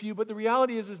guilt trip you, but the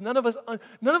reality is none of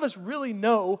us really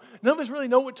know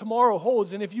what tomorrow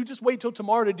holds. And if you just wait till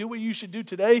tomorrow to do what you should do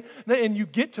today, and you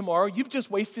get tomorrow, you've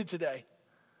just wasted today.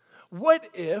 What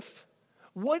if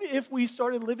we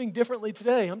started living differently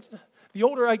today? The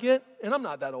older I get, and I'm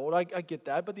not that old, I get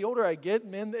that, but the older I get,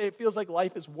 man, it feels like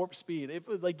life is warp speed. It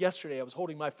was like yesterday, I was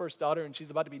holding my first daughter, and she's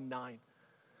about to be 9.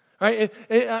 Right?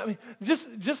 I mean,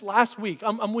 just last week,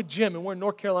 I'm with Jim, and we're in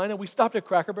North Carolina. We stopped at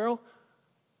Cracker Barrel.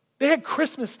 They had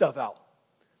Christmas stuff out.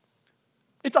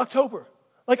 It's October.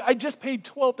 Like, I just paid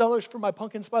 $12 for my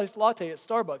pumpkin spice latte at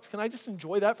Starbucks. Can I just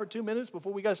enjoy that for 2 minutes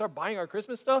before we got to start buying our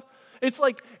Christmas stuff? It's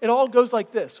like, it all goes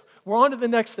like this. We're on to the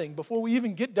next thing before we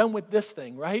even get done with this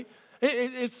thing, right?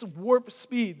 It's warp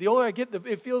speed. The older I get,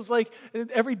 it feels like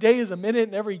every day is a minute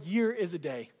and every year is a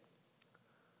day.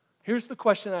 Here's the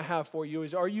question I have for you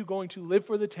is, are you going to live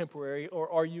for the temporary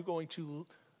or are you going to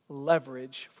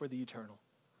leverage for the eternal?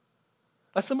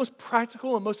 That's the most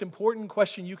practical and most important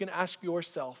question you can ask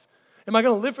yourself. Am I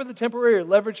going to live for the temporary or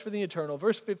leverage for the eternal?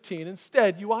 Verse 15,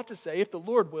 instead, you ought to say, if the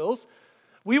Lord wills,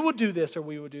 we will do this or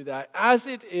we will do that. As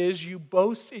it is, you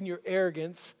boast in your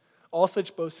arrogance. All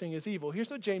such boasting is evil. Here's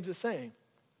what James is saying.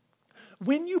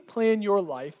 When you plan your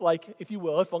life, like, if you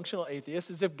will, a functional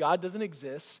atheist, as if God doesn't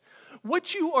exist,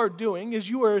 what you are doing is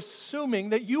you are assuming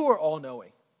that you are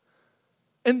all-knowing.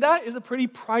 And that is a pretty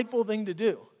prideful thing to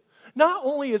do. Not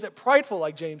only is it prideful,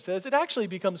 like James says, it actually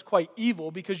becomes quite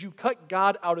evil because you cut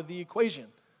God out of the equation.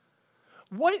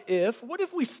 What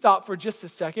if we stop for just a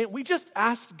second, we just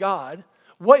asked God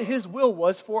what his will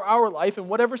was for our life in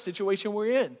whatever situation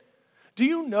we're in? Do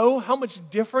you know how much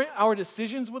different our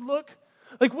decisions would look?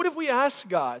 Like, what if we asked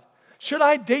God, should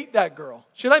I date that girl?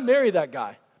 Should I marry that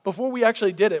guy? Before we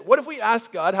actually did it. What if we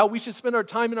asked God how we should spend our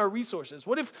time and our resources?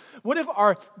 What if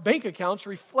our bank accounts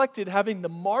reflected having the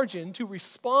margin to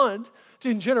respond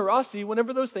to generosity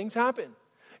whenever those things happen?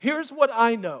 Here's what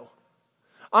I know.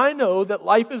 I know that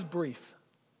life is brief.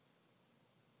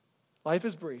 Life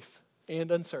is brief and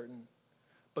uncertain,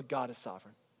 but God is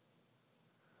sovereign.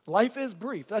 Life is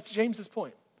brief. That's James's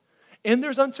point. And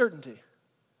there's uncertainty,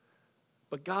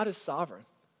 but God is sovereign.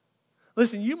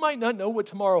 Listen, you might not know what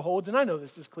tomorrow holds, and I know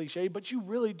this is cliche, but you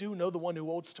really do know the one who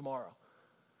holds tomorrow.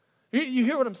 You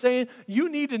hear what I'm saying? You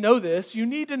need to know this. You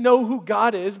need to know who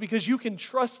God is because you can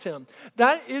trust him.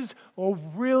 That is a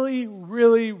really,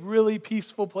 really, really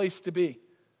peaceful place to be.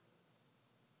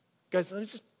 Guys, let me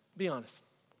just be honest.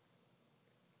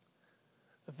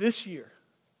 This year,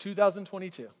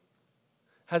 2022,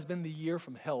 has been the year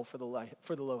from hell for the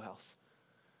Low House.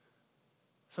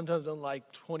 Sometimes unlike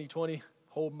 2020,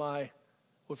 hold my...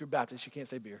 Well, if you're Baptist, you can't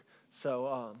say beer.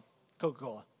 So,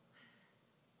 Coca-Cola.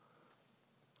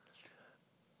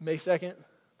 May 2nd,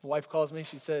 my wife calls me.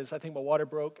 She says, I think my water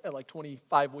broke at like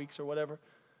 25 weeks or whatever.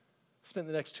 Spent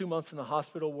the next 2 months in the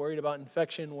hospital worried about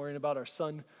infection, worrying about our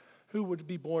son who would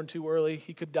be born too early.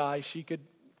 He could die. She could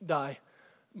die.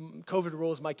 COVID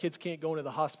rules, my kids can't go into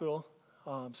the hospital.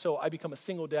 So I become a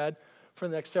single dad for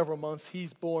the next several months.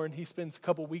 He's born. He spends a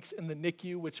couple weeks in the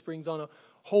NICU, which brings on a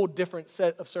whole different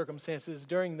set of circumstances.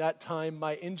 During that time,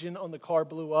 my engine on the car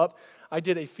blew up. I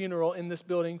did a funeral in this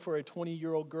building for a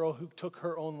 20-year-old girl who took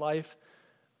her own life.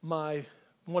 One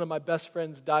of my best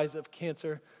friends dies of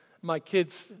cancer. My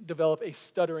kids develop a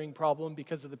stuttering problem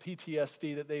because of the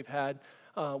PTSD that they've had.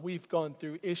 We've gone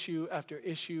through issue after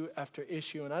issue after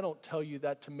issue, and I don't tell you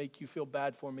that to make you feel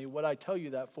bad for me. What I tell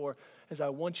you that for is I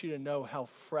want you to know how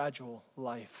fragile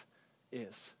life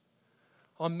is.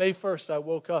 On May 1st, I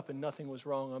woke up and nothing was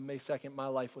wrong. On May 2nd, my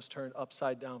life was turned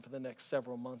upside down for the next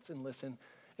several months. And listen,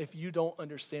 if you don't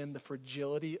understand the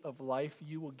fragility of life,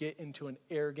 you will get into an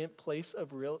arrogant place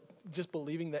of just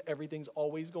believing that everything's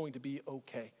always going to be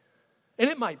okay. And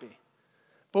it might be.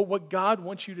 But what God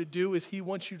wants you to do is he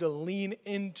wants you to lean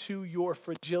into your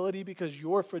fragility, because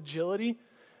your fragility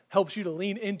helps you to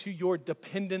lean into your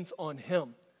dependence on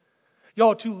him.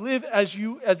 Y'all, to live as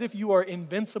if you are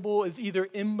invincible is either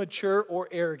immature or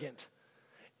arrogant.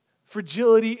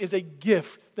 Fragility is a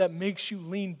gift that makes you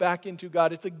lean back into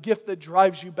God. It's a gift that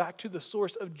drives you back to the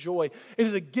source of joy. It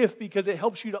is a gift because it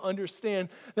helps you to understand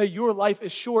that your life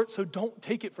is short, so don't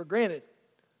take it for granted.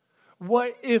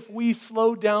 What if we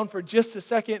slow down for just a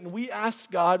second and we ask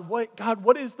God,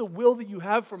 what is the will that you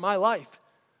have for my life?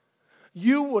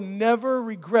 You will never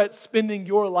regret spending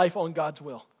your life on God's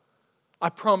will. I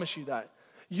promise you that.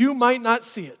 You might not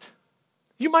see it.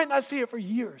 You might not see it for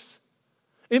years.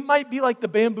 It might be like the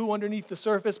bamboo underneath the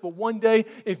surface, but one day,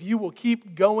 if you will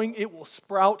keep going, it will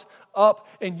sprout up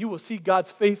and you will see God's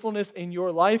faithfulness in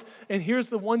your life. And here's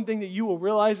the one thing that you will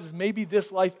realize is maybe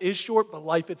this life is short, but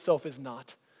life itself is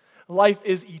not. Life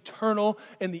is eternal,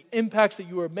 and the impacts that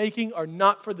you are making are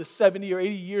not for the 70 or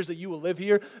 80 years that you will live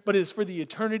here, but it is for the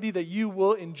eternity that you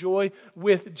will enjoy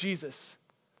with Jesus.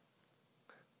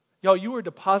 Y'all, you are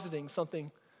depositing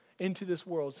something into this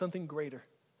world, something greater.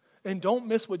 And don't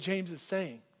miss what James is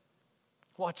saying.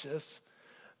 Watch this.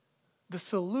 The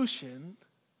solution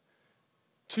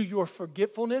to your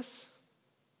forgetfulness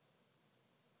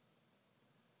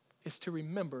is to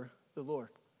remember the Lord.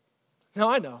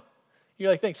 Now, I know. You're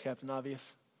like, thanks, Captain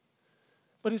Obvious.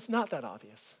 But it's not that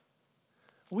obvious.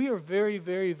 We are very,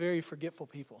 very, very forgetful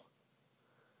people.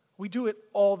 We do it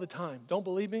all the time. Don't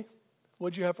believe me?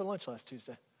 What did you have for lunch last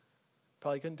Tuesday?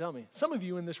 Probably couldn't tell me. Some of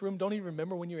you in this room don't even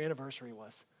remember when your anniversary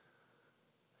was.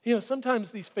 You know,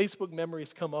 sometimes these Facebook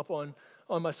memories come up on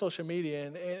my social media,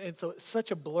 and so it's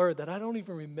such a blur that I don't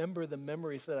even remember the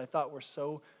memories that I thought were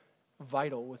so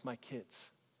vital with my kids.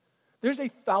 There's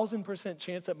 1,000%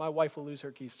 chance that my wife will lose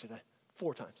her keys today,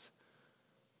 4 times.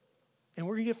 And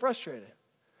we're going to get frustrated.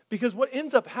 Because what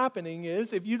ends up happening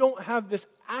is if you don't have this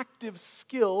active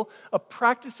skill of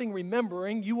practicing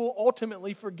remembering, you will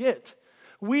ultimately forget.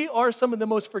 We are some of the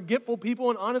most forgetful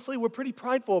people, and honestly, we're pretty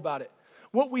prideful about it.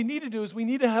 What we need to do is we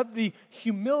need to have the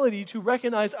humility to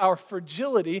recognize our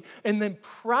fragility and then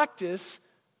practice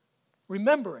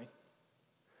remembering.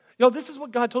 You know, this is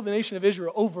what God told the nation of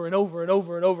Israel over and over and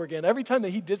over and over again. Every time that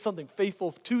he did something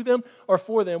faithful to them or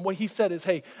for them, what he said is,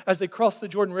 hey, as they cross the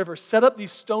Jordan River, set up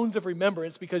these stones of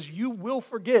remembrance because you will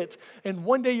forget, and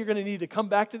one day you're going to need to come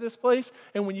back to this place,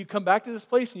 and when you come back to this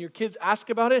place and your kids ask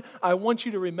about it, I want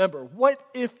you to remember. What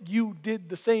if you did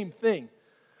the same thing?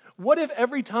 What if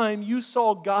every time you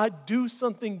saw God do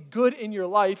something good in your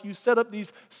life, you set up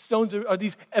these stones, or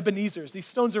these Ebenezers, these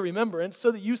stones of remembrance,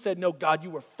 so that you said, no, God, you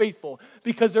were faithful.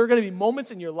 Because there are going to be moments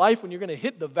in your life when you're going to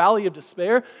hit the valley of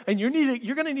despair, and you're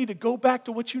going to need to go back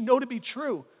to what you know to be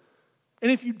true. And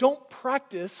if you don't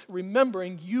practice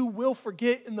remembering, you will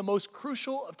forget in the most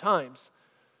crucial of times.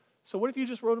 So what if you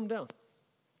just wrote them down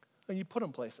and you put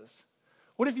them places?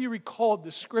 What if you recalled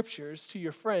the scriptures to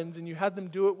your friends and you had them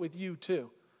do it with you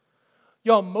too?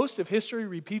 Y'all, most of history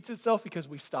repeats itself because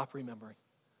we stop remembering.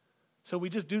 So we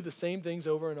just do the same things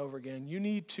over and over again. You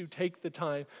need to take the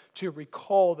time to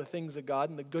recall the things of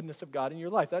God and the goodness of God in your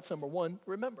life. That's number one,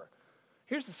 remember.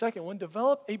 Here's the second one,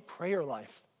 develop a prayer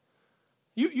life.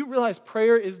 You realize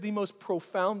prayer is the most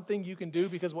profound thing you can do,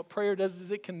 because what prayer does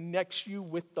is it connects you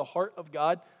with the heart of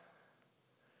God,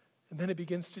 and then it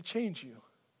begins to change you.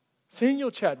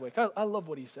 Samuel Chadwick, I love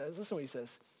what he says. Listen to what he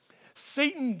says.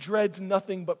 Satan dreads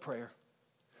nothing but prayer.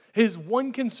 His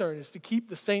one concern is to keep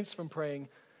the saints from praying.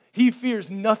 He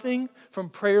fears nothing from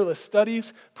prayerless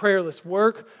studies, prayerless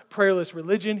work, prayerless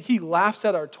religion. He laughs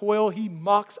at our toil. He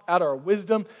mocks at our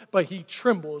wisdom, but he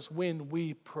trembles when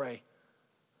we pray.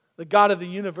 The God of the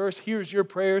universe hears your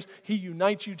prayers. He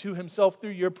unites you to himself through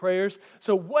your prayers.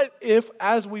 So what if,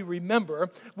 as we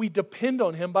remember, we depend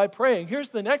on him by praying?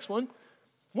 Here's the next one.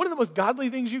 One of the most godly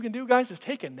things you can do, guys, is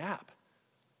take a nap.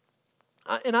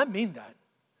 And I mean that.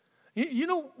 You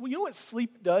know what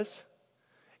sleep does?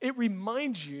 It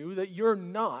reminds you that you're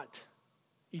not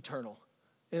eternal.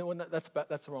 And that's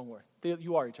the wrong word.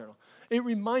 You are eternal. It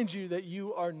reminds you that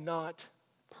you are not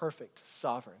perfect,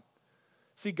 sovereign.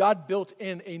 See, God built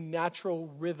in a natural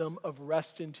rhythm of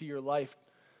rest into your life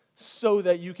so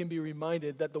that you can be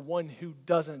reminded that the one who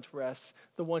doesn't rest,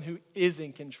 the one who is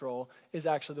in control, is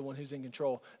actually the one who's in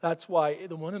control. That's why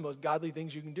one of the most godly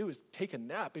things you can do is take a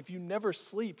nap. If you never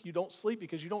sleep, you don't sleep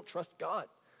because you don't trust God.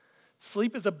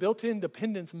 Sleep is a built-in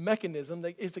dependence mechanism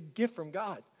that is a gift from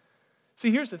God.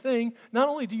 See, here's the thing. Not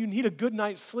only do you need a good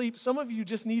night's sleep, some of you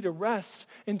just need to rest,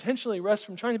 intentionally rest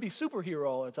from trying to be superhero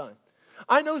all the time.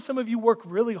 I know some of you work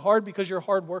really hard because you're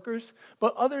hard workers,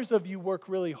 but others of you work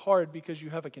really hard because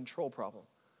you have a control problem.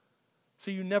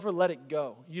 So you never let it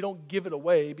go. You don't give it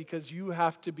away because you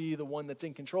have to be the one that's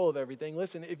in control of everything.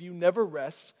 Listen, if you never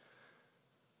rest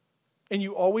and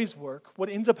you always work, what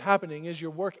ends up happening is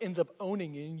your work ends up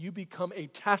owning you and you become a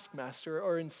taskmaster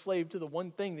or enslaved to the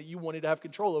one thing that you wanted to have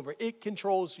control over. It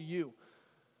controls you.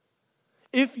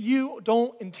 If you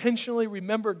don't intentionally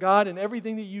remember God in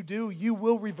everything that you do, you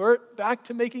will revert back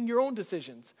to making your own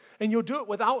decisions, and you'll do it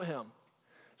without Him.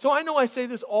 So I know I say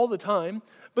this all the time,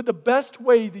 but the best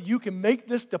way that you can make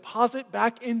this deposit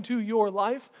back into your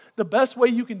life, the best way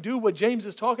you can do what James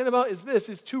is talking about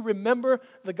is to remember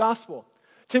the gospel.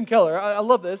 Tim Keller, I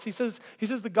love this. He says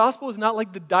the gospel is not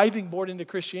like the diving board into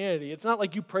Christianity. It's not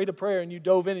like you prayed a prayer and you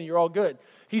dove in and you're all good.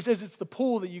 He says it's the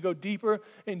pool that you go deeper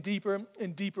and deeper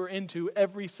and deeper into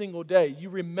every single day. You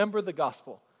remember the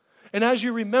gospel. And as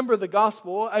you remember the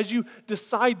gospel, as you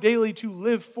decide daily to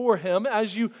live for Him,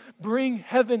 as you bring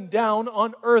heaven down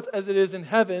on earth as it is in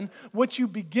heaven, what you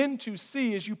begin to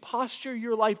see is you posture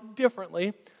your life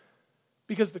differently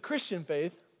because the Christian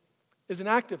faith is an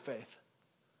active faith.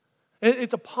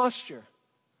 It's a posture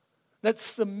that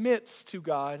submits to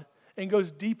God and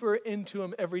goes deeper into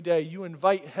Him every day. You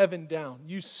invite heaven down.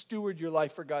 You steward your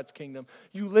life for God's kingdom.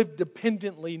 You live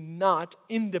dependently, not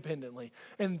independently.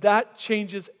 And that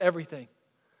changes everything.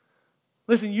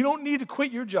 Listen, you don't need to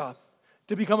quit your job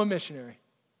to become a missionary.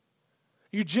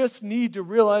 You just need to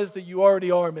realize that you already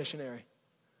are a missionary.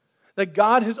 That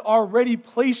God has already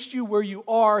placed you where you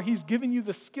are. He's given you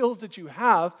the skills that you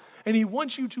have, and He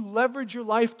wants you to leverage your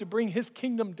life to bring His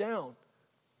kingdom down.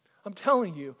 I'm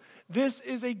telling you, this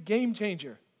is a game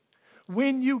changer.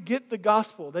 When you get the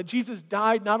gospel that Jesus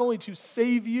died not only to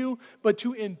save you, but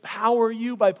to empower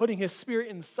you by putting His Spirit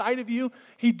inside of you,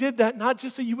 He did that not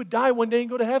just so you would die one day and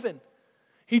go to heaven.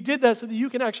 He did that so that you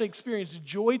can actually experience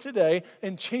joy today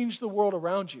and change the world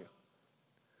around you.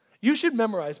 You should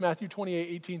memorize Matthew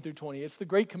 28:18-20. It's the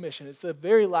Great Commission. It's the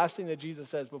very last thing that Jesus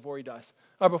says before He dies,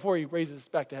 or before He raises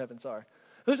back to heaven, sorry.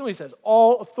 Listen to what He says.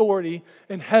 All authority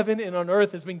in heaven and on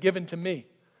earth has been given to me.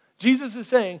 Jesus is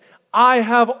saying, I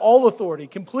have all authority,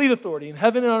 complete authority in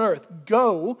heaven and on earth.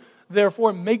 Go,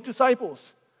 therefore, make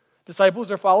disciples.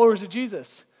 Disciples are followers of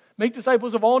Jesus. Make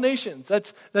disciples of all nations.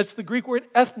 That's the Greek word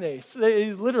ethnes. It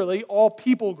is literally all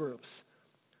people groups.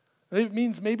 It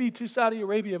means maybe to Saudi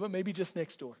Arabia, but maybe just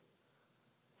next door.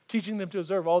 Teaching them to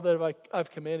observe all that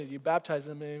I've commanded you. Baptize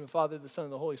them in the name of the Father, the Son,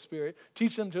 and the Holy Spirit.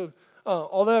 Teach them to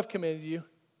all that I've commanded you.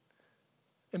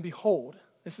 And behold,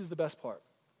 this is the best part.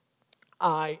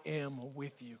 I am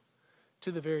with you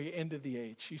to the very end of the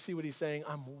age. You see what He's saying?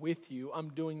 I'm with you. I'm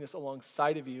doing this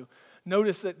alongside of you.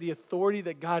 Notice that the authority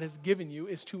that God has given you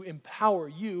is to empower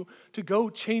you to go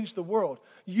change the world.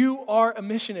 You are a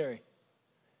missionary.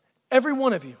 Every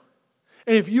one of you.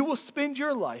 And if you will spend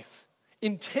your life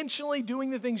intentionally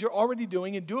doing the things you're already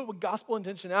doing and do it with gospel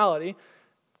intentionality,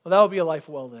 well, that will be a life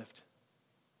well lived.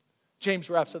 James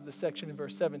wraps up this section in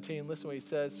verse 17. Listen to what he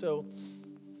says. So,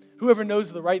 whoever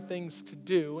knows the right things to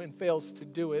do and fails to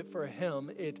do it, for him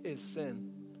it is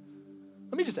sin.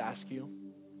 Let me just ask you,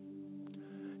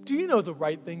 do you know the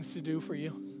right things to do for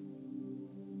you?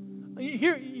 You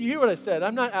hear what I said.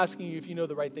 I'm not asking you if you know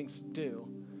the right things to do.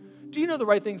 Do you know the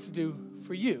right things to do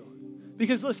for you?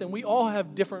 Because listen, we all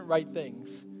have different right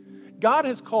things. God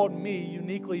has called me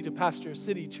uniquely to pastor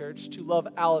City Church, to love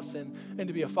Allison, and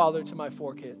to be a father to my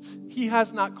 4 kids. He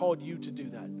has not called you to do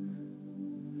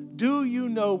that. Do you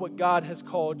know what God has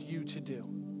called you to do?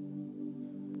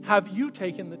 Have you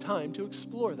taken the time to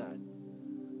explore that?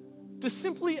 To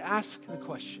simply ask the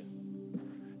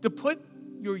question. To put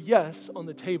your yes on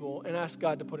the table and ask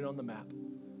God to put it on the map.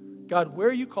 God, where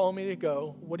are you calling me to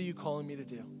go? What are you calling me to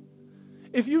do?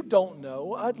 If you don't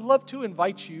know, I'd love to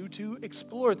invite you to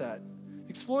explore that.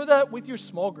 Explore that with your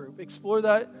small group. Explore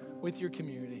that with your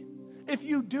community. If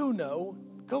you do know,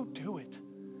 go do it.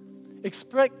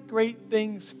 Expect great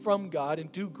things from God and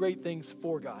do great things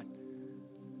for God.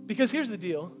 Because here's the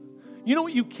deal. You know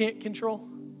what you can't control?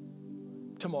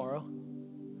 Tomorrow.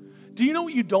 Do you know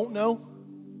what you don't know?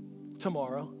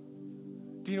 Tomorrow.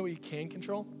 Do you know what you can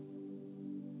control?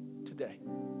 Today.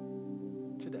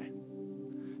 Today.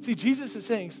 See, Jesus is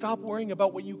saying, stop worrying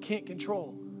about what you can't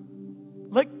control.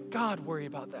 God worry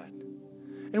about that.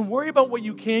 And worry about what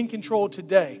you can control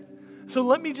today. So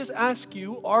let me just ask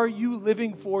you, are you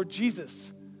living for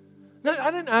Jesus? Now,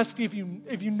 I didn't ask you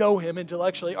if you know him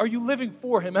intellectually. Are you living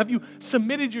for him? Have you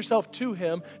submitted yourself to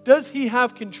him? Does he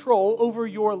have control over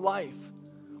your life?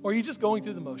 Or are you just going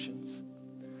through the motions?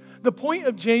 The point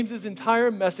of James's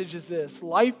entire message is this: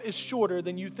 life is shorter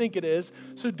than you think it is,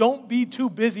 so don't be too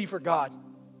busy for God.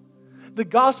 The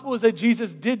gospel is that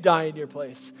Jesus did die in your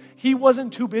place. He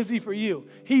wasn't too busy for you.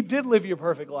 He did live your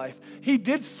perfect life. He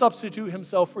did substitute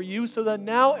himself for you so that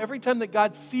now every time that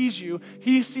God sees you,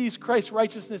 he sees Christ's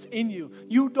righteousness in you.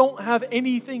 You don't have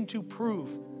anything to prove.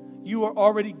 You are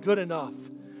already good enough.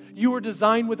 You were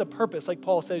designed with a purpose, like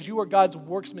Paul says. You are God's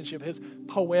workmanship, his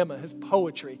poema, his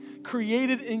poetry,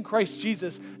 created in Christ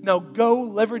Jesus. Now go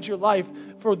leverage your life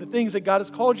for the things that God has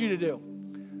called you to do.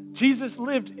 Jesus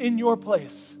lived in your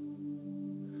place.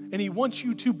 And he wants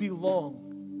you to belong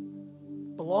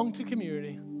to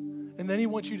community, and then he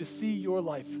wants you to see your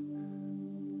life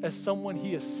as someone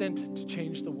he has sent to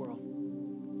change the world.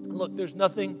 And look, there's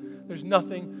nothing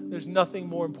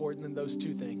more important than those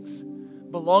two things: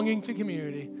 belonging to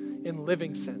community and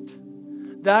living sent.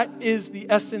 That is the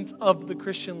essence of the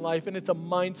Christian life, and it's a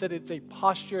mindset, it's a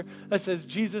posture that says,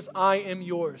 Jesus, I am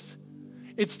yours.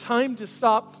 It's time to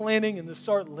stop planning and to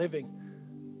start living.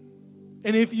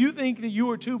 And if you think that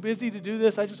you are too busy to do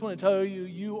this, I just want to tell you,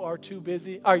 you are too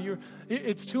busy.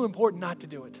 It's too important not to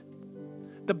do it.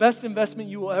 The best investment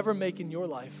you will ever make in your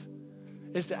life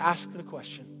is to ask the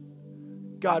question,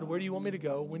 God, where do you want me to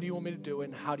go? When do you want me to do it?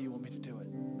 And how do you want me to do it?